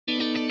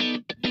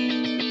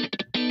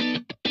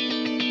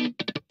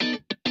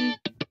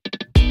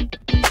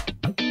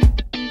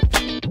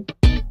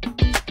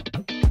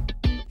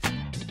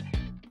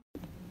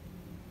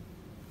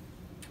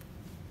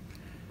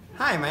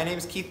Hi, my name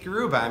is Keith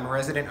Garubba. I'm a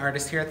resident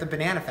artist here at the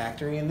Banana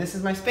Factory, and this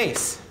is my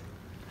space.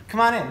 Come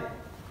on in.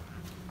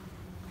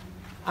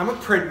 I'm a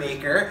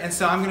printmaker, and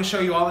so I'm going to show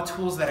you all the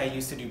tools that I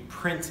use to do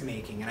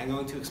printmaking, and I'm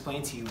going to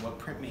explain to you what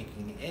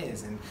printmaking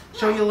is and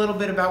show you a little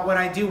bit about what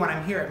I do when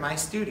I'm here at my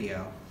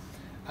studio.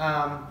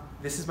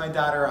 This is my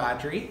daughter,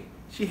 Audrey.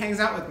 She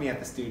hangs out with me at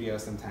the studio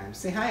sometimes.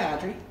 Say hi,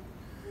 Audrey.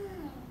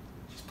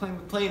 She's playing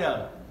with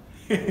Play-Doh.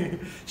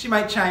 She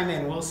might chime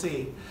in, we'll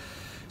see.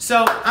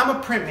 So I'm a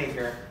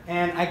printmaker,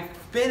 and I've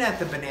been at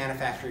the Banana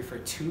Factory for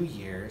 2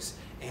 years,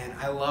 and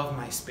I love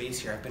my space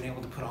here. I've been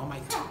able to put all my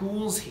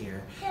tools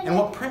here. And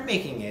what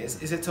printmaking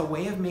is it's a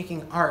way of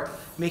making art,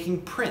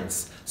 making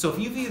prints. So if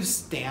you've used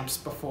stamps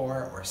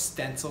before, or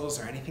stencils,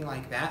 or anything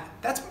like that,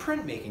 that's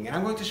printmaking. And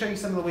I'm going to show you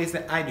some of the ways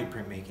that I do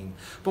printmaking.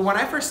 But when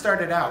I first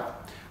started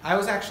out, I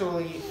was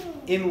actually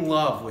in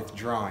love with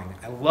drawing.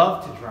 I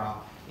love to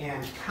draw,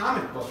 and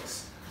comic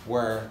books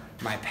were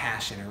my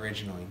passion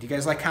originally. Do you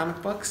guys like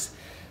comic books?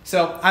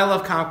 So I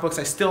love comic books.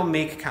 I still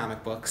make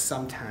comic books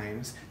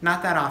sometimes.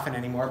 Not that often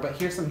anymore, but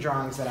here's some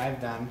drawings that I've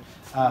done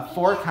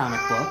for comic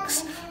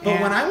books. But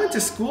when I went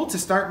to school to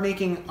start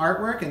making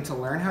artwork and to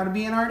learn how to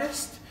be an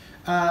artist,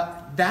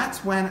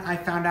 that's when I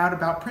found out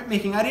about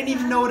printmaking. I didn't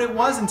even know what it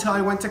was until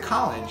I went to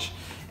college.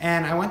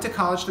 And I went to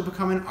college to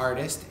become an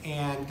artist,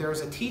 and there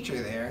was a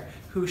teacher there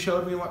who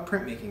showed me what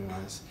printmaking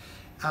was.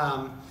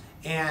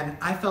 And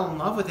I fell in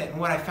love with it, and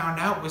what I found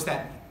out was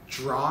that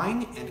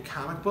drawing and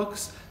comic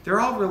books, they're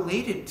all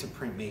related to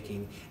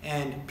printmaking,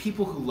 and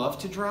people who love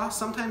to draw,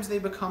 sometimes they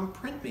become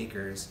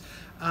printmakers.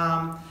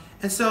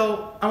 And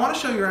so I want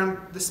to show you around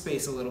the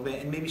space a little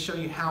bit and maybe show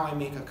you how I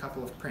make a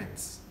couple of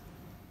prints.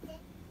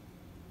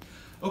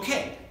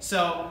 Okay,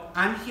 so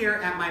I'm here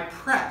at my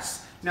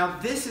press. Now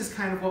this is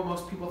kind of what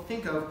most people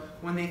think of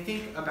when they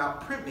think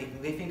about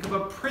printmaking. They think of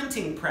a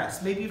printing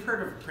press. Maybe you've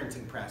heard of a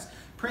printing press.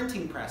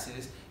 Printing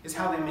presses is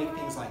how they make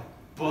things like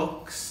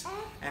books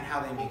and how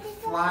they make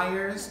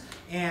flyers.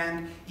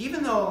 And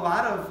even though a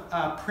lot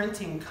of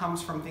printing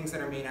comes from things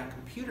that are made on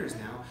computers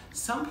now,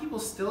 some people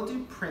still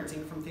do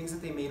printing from things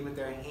that they made with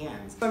their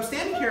hands. So I'm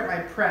standing here at my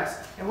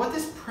press, and what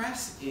this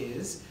press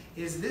is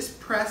this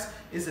press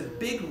is a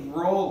big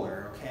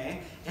roller,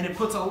 okay? And it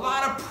puts a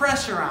lot of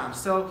pressure on.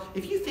 So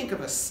if you think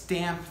of a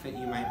stamp that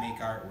you might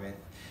make art with,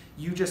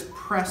 you just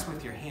press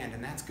with your hand,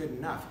 and that's good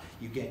enough.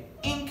 You get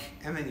ink,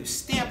 and then you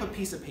stamp a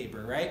piece of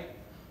paper, right?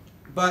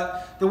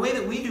 But the way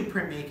that we do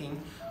printmaking,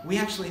 we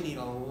actually need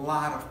a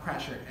lot of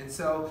pressure. And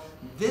so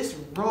this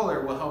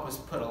roller will help us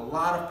put a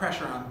lot of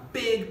pressure on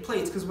big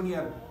plates, because when you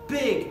have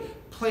big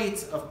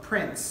plates of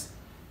prints,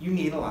 you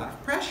need a lot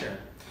of pressure.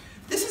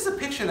 This is a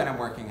picture that I'm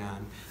working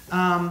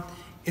on.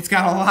 It's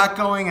got a lot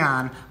going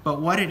on,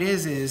 but what it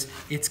is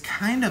it's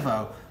kind of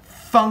a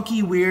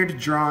funky, weird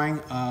drawing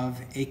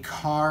of a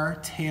car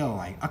tail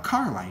light, a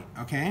car light,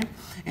 okay?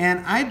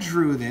 And I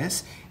drew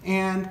this,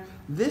 and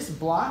this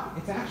block,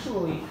 this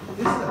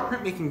is a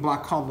printmaking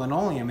block called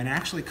linoleum, and it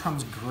actually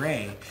comes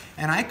gray.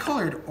 And I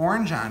colored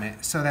orange on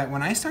it so that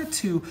when I start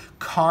to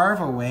carve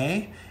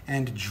away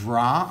and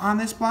draw on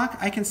this block,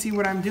 I can see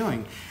what I'm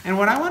doing. And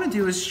what I want to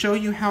do is show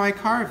you how I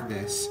carved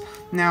this.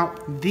 Now,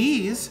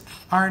 these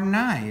are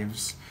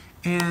knives,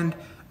 and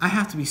I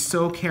have to be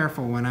so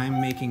careful when I'm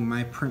making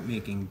my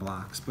printmaking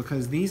blocks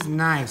because these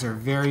knives are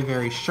very,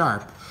 very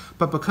sharp.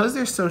 But because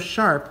they're so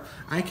sharp,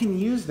 I can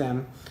use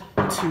them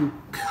to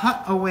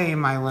cut away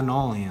my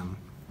linoleum.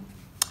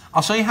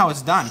 I'll show you how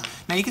it's done.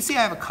 Now you can see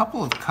I have a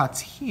couple of cuts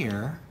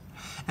here,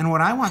 and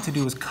what I want to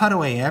do is cut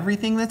away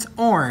everything that's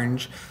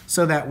orange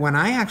so that when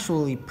I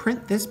actually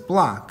print this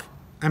block,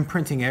 I'm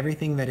printing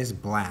everything that is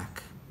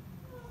black.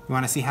 You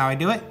want to see how I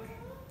do it?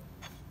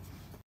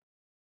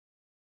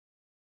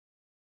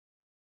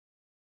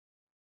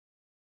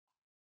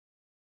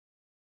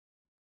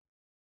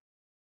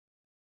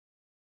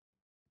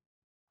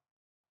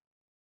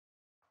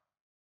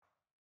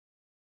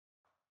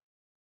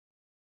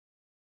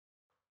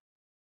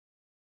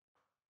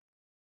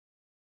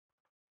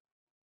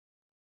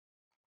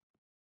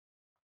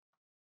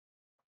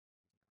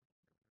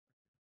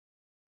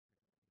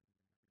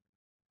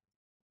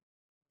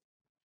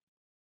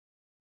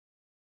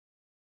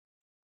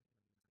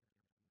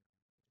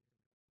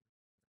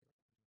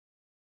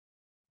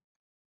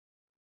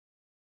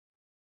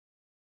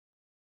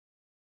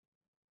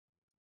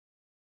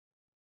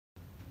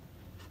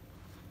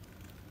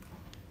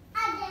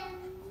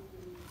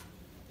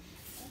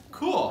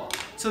 Cool.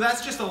 So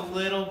that's just a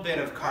little bit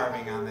of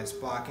carving on this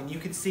block, and you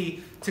can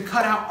see to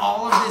cut out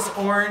all of this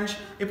orange,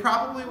 it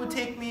probably would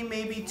take me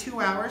maybe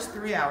 2 hours,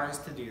 3 hours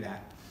to do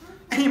that.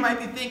 And you might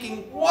be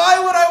thinking, why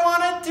would I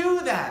want to do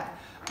that?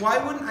 Why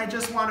wouldn't I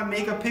just want to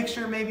make a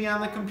picture maybe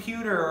on the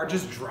computer or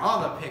just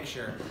draw the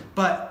picture?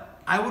 But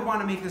I would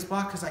want to make this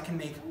block because I can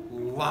make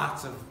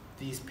lots of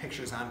these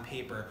pictures on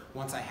paper.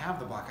 Once I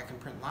have the block, I can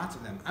print lots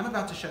of them. I'm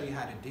about to show you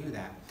how to do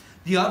that.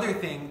 The other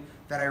thing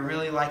that I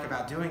really like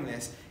about doing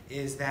this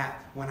is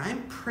that when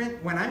I'm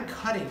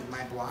cutting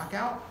my block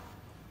out,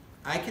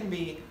 I can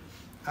be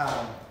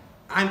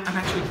I'm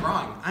actually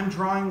drawing. I'm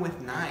drawing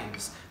with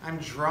knives. I'm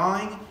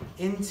drawing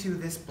into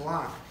this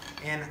block,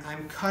 and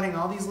I'm cutting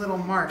all these little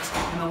marks,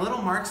 and the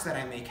little marks that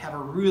I make have a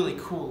really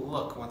cool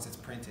look once it's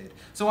printed.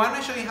 So why don't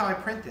I show you how I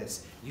print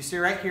this? You see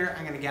right here,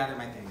 I'm gonna gather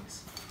my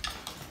things.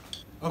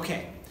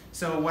 Okay,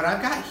 so what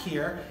I've got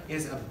here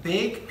is a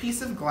big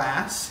piece of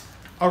glass,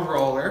 a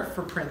roller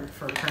for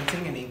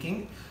printing and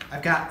inking.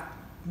 I've got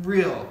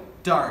real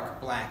dark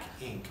black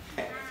ink.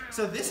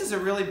 So this is a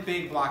really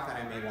big block that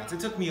I made once. It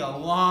took me a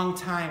long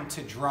time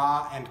to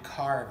draw and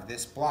carve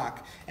this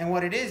block. And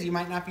what it is, you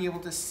might not be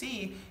able to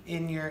see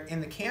in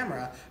the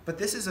camera, but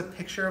this is a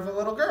picture of a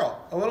little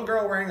girl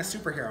wearing a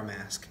superhero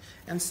mask.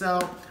 And so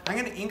I'm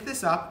gonna ink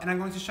this up, and I'm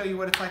going to show you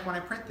what it's like when I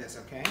print this,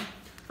 okay?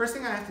 First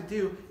thing I have to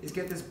do is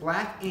get this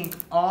black ink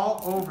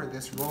all over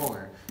this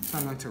roller. So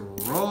I'm going to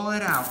roll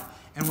it out.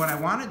 And what I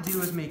want to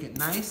do is make it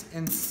nice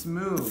and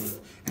smooth.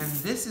 And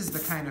this is the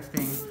kind of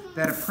thing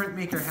that a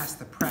printmaker has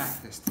to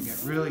practice to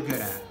get really good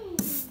at.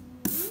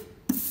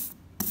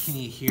 Can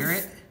you hear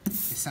it? It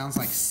sounds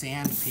like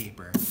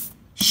sandpaper.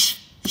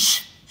 Shh,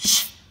 shh,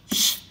 shh,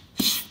 shh,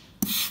 shh,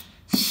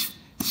 shh,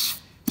 shh,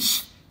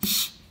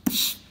 shh,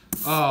 shh.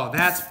 Oh,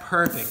 that's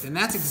perfect. And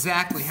that's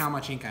exactly how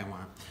much ink I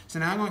want. So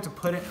now I'm going to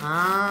put it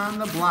on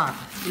the block.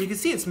 And you can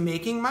see it's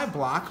making my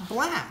block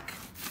black.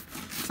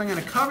 So I'm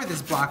going to cover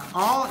this block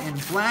all in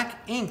black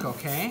ink,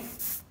 okay?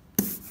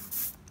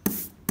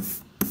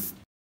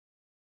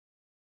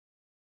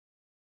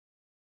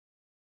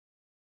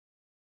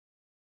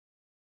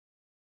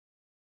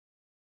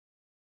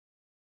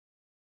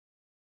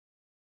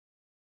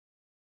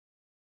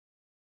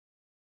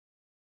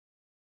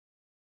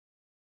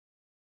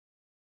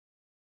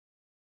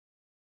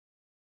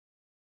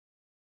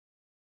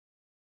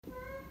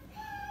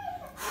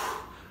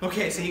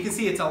 Okay, so you can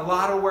see it's a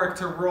lot of work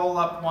to roll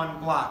up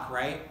one block,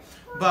 right?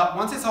 But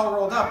once it's all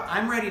rolled up,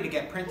 I'm ready to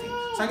get printing.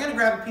 So I'm gonna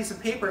grab a piece of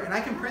paper and I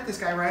can print this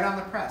guy right on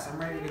the press. I'm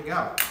ready to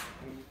go.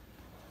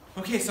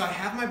 Okay, so I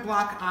have my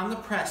block on the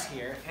press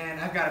here, and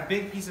I've got a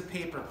big piece of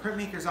paper.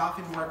 Printmakers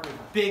often work with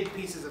big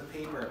pieces of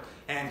paper.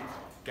 And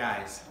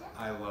guys,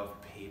 I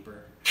love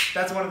paper.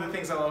 That's one of the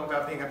things I love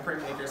about being a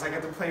printmaker, is I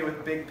get to play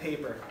with big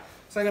paper.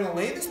 So I'm gonna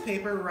lay this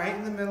paper right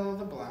in the middle of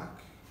the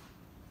block.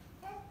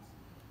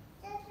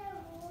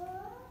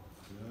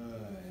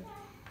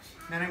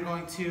 Then I'm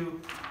going to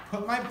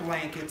put my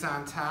blankets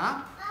on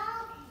top.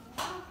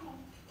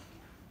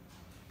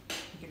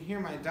 You can hear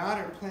my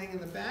daughter playing in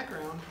the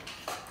background.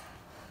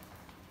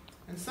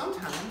 And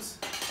sometimes,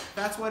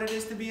 that's what it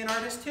is to be an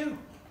artist too.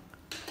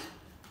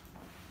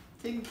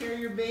 Taking care of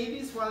your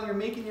babies while you're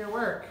making your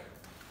work.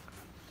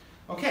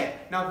 Okay,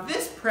 now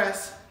this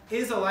press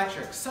is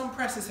electric. Some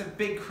presses have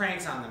big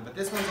cranks on them, but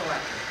this one's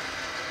electric.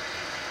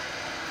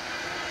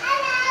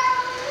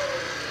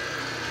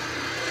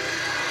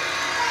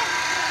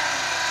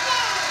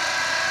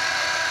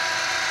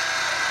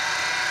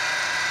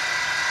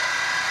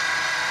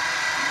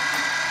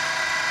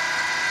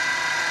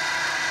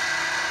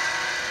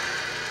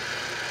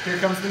 Here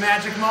comes the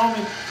magic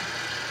moment.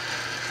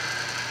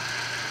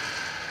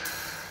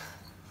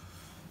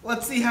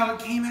 Let's see how it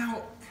came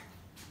out.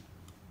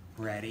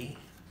 Ready?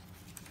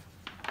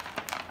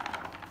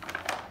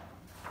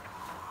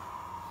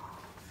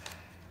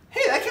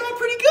 Hey, that came out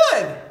pretty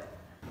good.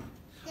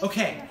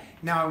 Okay,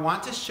 now I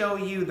want to show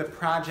you the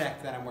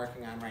project that I'm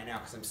working on right now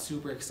because I'm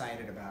super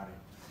excited about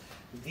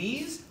it.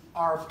 These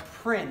are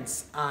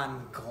prints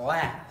on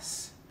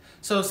glass.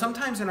 So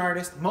sometimes an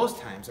artist,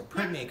 most times, a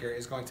printmaker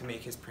is going to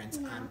make his prints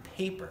on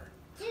paper,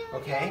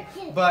 okay?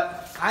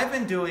 But I've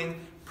been doing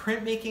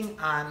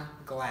printmaking on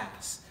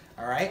glass,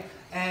 all right?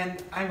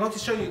 And I'm going to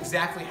show you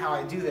exactly how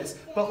I do this.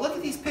 But look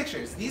at these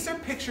pictures. These are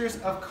pictures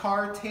of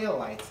car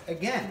taillights,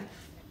 again.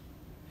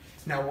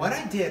 Now what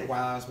I did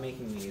while I was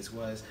making these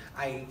was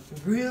I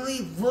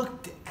really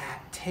looked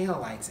at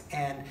taillights,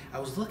 and I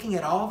was looking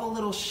at all the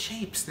little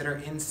shapes that are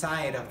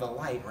inside of the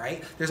light,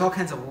 right? There's all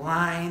kinds of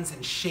lines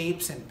and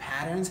shapes and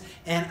patterns,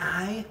 and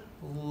I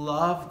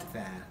loved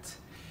that.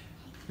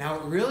 Now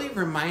it really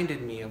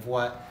reminded me of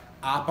what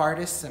op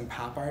artists and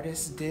pop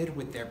artists did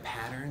with their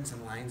patterns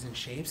and lines and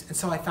shapes. And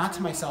so I thought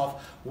to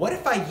myself, what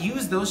if I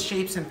use those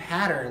shapes and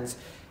patterns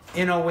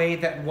in a way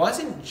that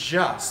wasn't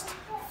just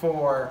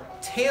for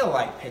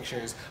taillight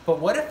pictures, but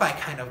what if I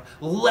kind of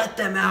let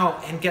them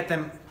out and get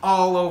them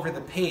all over the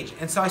page?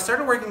 And so I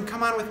started working,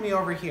 come on with me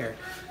over here.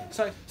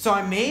 So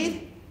I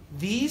made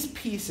these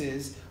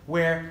pieces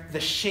where the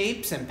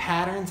shapes and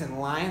patterns and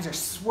lines are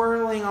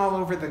swirling all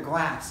over the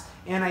glass.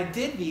 And I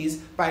did these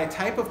by a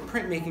type of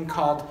printmaking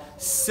called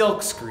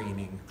silk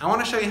screening. I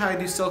want to show you how I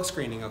do silk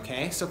screening,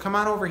 okay? So come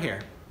on over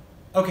here.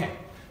 Okay.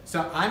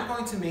 So I'm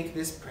going to make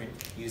this print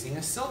using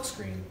a silk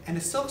screen. And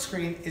a silk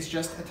screen is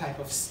just a type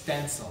of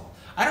stencil.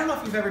 I don't know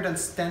if you've ever done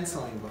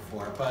stenciling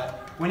before,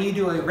 but when you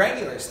do a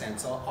regular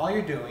stencil, all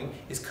you're doing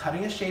is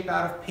cutting a shape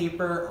out of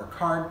paper or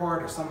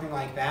cardboard or something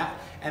like that,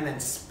 and then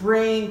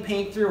spraying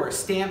paint through or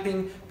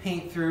stamping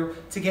paint through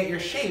to get your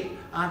shape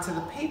onto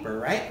the paper,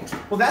 right?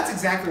 Well, that's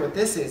exactly what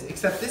this is,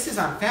 except this is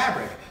on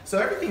fabric. So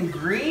everything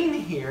green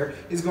here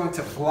is going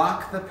to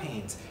block the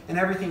paint, and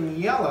everything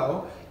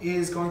yellow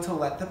is going to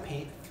let the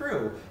paint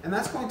through. And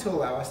that's going to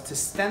allow us to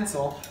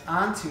stencil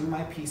onto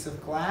my piece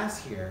of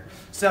glass here.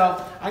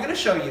 So I'm going to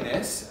show you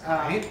this.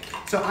 Right?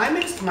 So I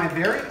mixed my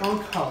very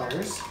own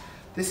colors.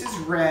 This is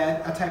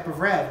red, a type of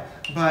red,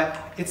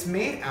 but it's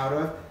made out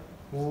of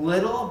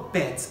little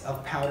bits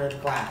of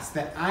powdered glass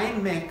that I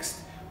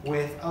mixed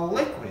with a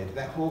liquid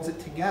that holds it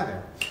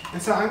together.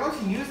 And so I'm going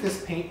to use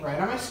this paint right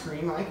on my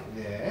screen like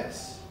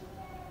this.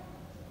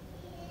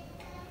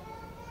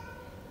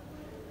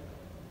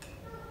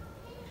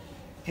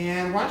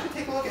 And why don't you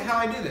take a look at how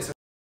I do this?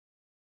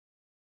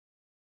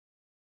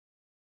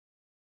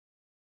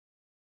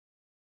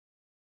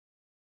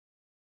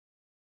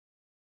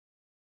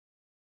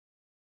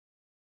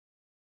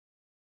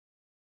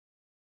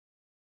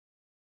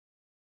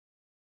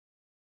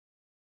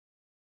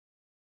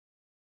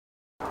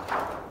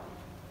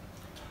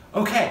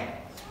 Okay,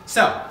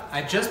 so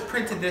I just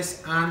printed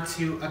this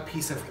onto a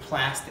piece of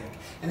plastic.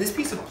 And this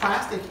piece of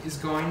plastic is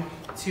going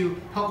to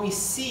help me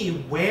see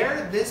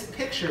where this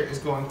picture is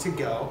going to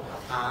go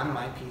on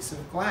my piece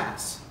of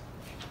glass.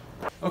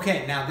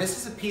 Okay, now this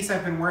is a piece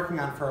I've been working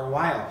on for a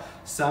while.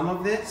 Some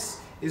of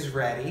this is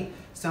ready.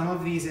 Some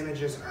of these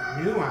images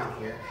are new on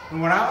here.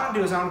 And what I want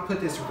to do is I want to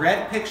put this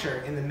red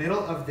picture in the middle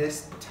of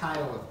this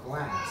tile of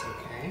glass,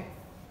 okay?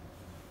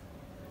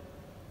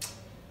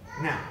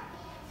 Now,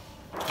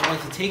 I'm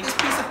going to take this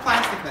piece of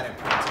plastic that I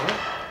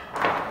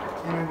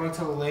printed, and I'm going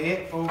to lay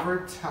it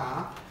over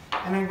top,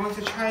 and I'm going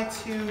to try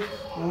to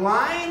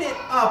line it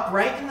up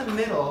right in the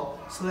middle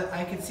so that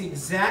I can see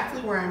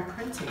exactly where I'm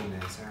printing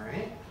this, all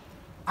right?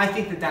 I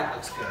think that that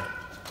looks good.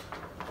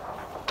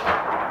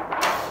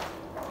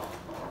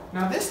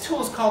 Now this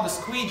tool is called a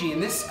squeegee,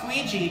 and this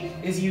squeegee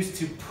is used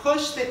to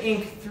push the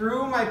ink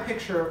through my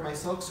picture of my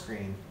silk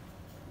screen.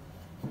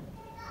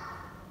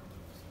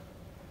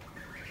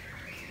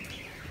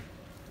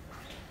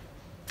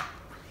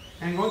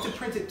 And I'm going to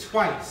print it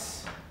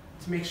twice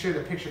to make sure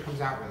the picture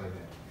comes out really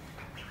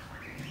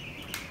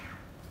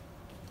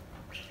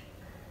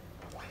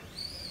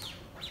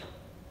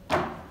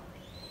good.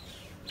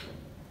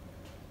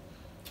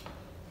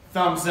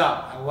 Thumbs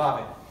up, I love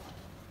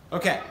it.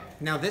 Okay,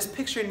 now this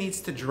picture needs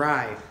to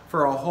dry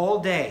for a whole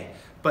day,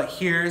 but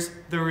here's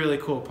the really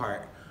cool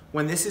part.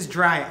 When this is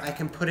dry, I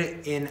can put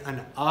it in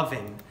an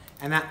oven,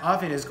 and that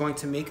oven is going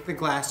to make the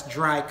glass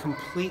dry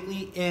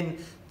completely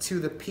into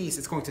the piece.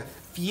 It's going to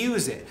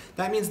fuse it.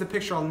 That means the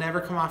picture will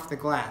never come off the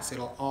glass.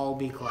 It'll all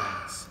be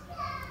glass.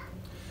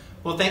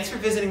 Well, thanks for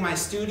visiting my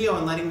studio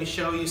and letting me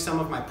show you some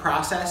of my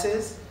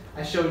processes.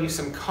 I showed you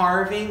some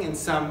carving and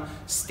some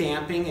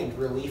stamping and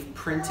relief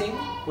printing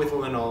with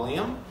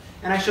linoleum.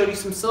 And I showed you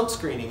some silk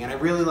screening, and I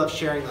really love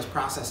sharing those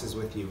processes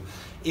with you.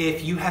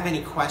 If you have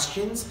any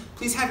questions,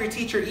 please have your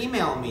teacher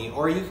email me,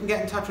 or you can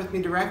get in touch with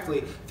me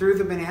directly through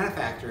the Banana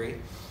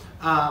Factory.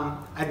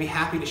 I'd be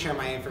happy to share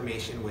my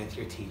information with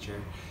your teacher.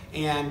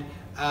 And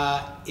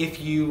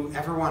if you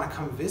ever want to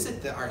come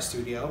visit the art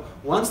studio,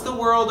 once the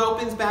world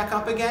opens back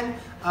up again,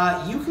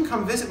 you can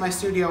come visit my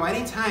studio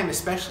anytime,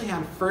 especially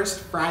on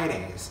First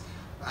Fridays.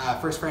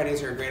 First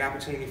Fridays are a great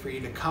opportunity for you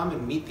to come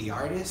and meet the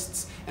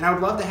artists. And I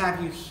would love to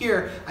have you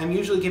here. I'm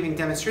usually giving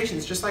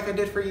demonstrations just like I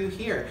did for you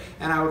here.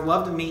 And I would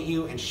love to meet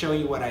you and show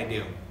you what I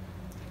do.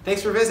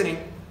 Thanks for visiting.